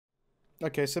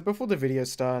Okay, so before the video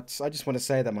starts, I just want to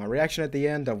say that my reaction at the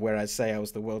end of where I say I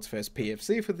was the world's first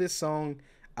PFC for this song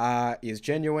is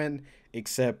genuine,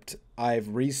 except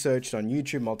I've researched on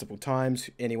YouTube multiple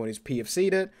times anyone who's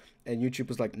PFC'd it, and YouTube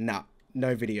was like, nah,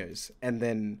 no videos. And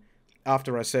then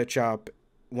after I search up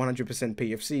 100%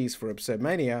 PFCs for Absurde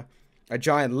Mania, a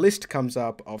giant list comes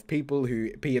up of people who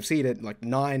PFC'd it like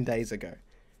 9 days ago.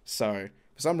 So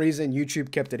for some reason,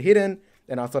 YouTube kept it hidden,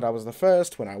 and I thought I was the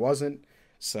first when I wasn't.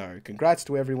 So congrats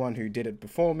to everyone who did it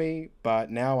before me, but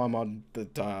now I'm on the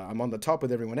top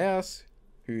with everyone else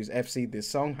who's FC'd this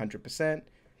song 100%.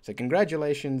 So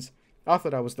congratulations. I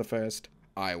thought I was the first.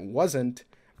 I wasn't,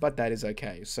 but that is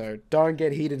okay. So don't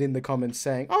get heated in the comments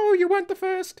saying, "Oh, you weren't the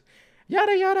first.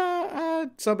 Yada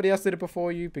yada. Somebody else did it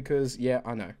before you," because yeah,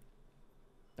 I know.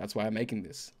 That's why I'm making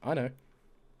this. I know.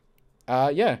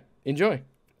 Yeah, enjoy.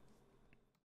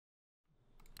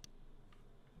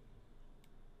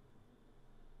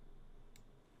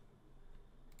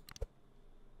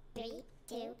 3,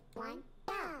 2, 1,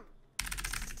 go!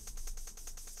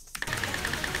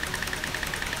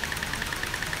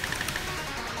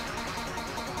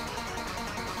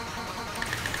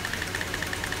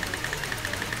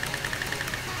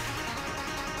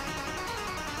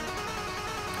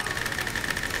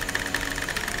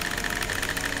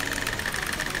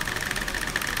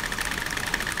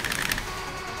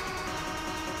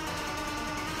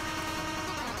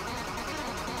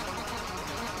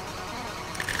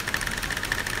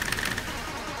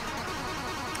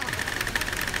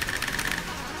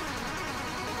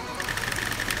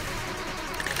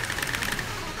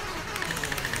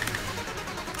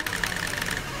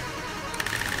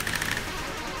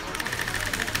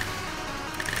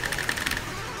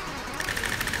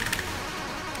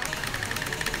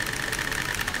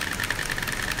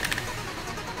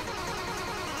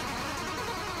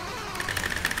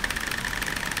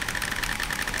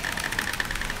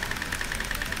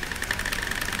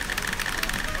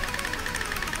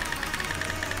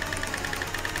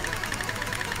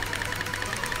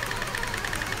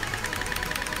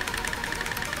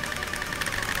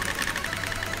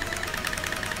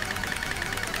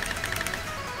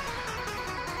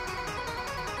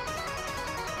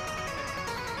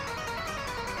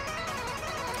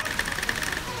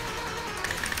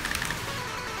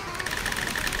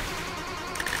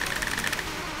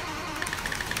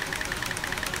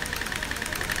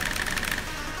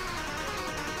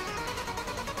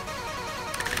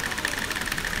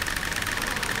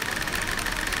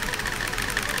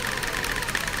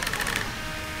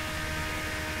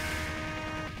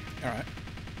 All right.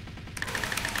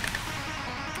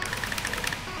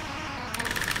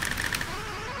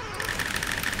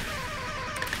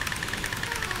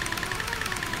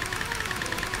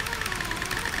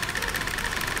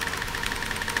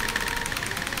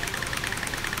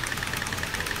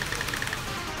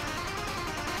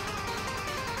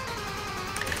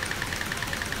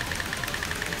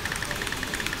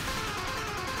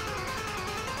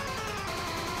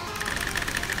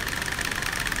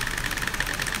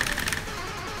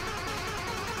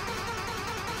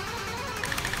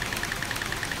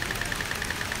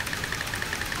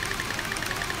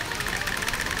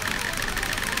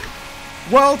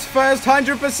 World's first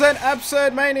 100%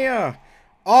 Absurde Mania!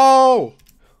 Oh!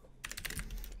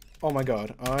 Oh my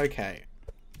god. Okay.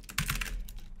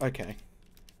 Okay.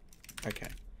 Okay.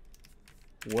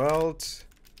 World's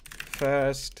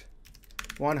first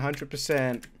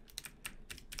 100%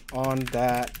 on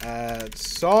that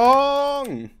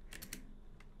song!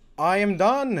 I am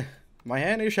done! My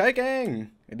hand is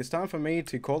shaking! It is time for me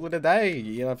to call it a day.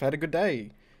 Yeah, I've had a good day.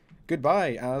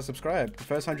 Goodbye. Subscribe. The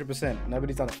first 100%.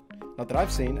 Nobody's done it. Not that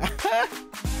I've seen.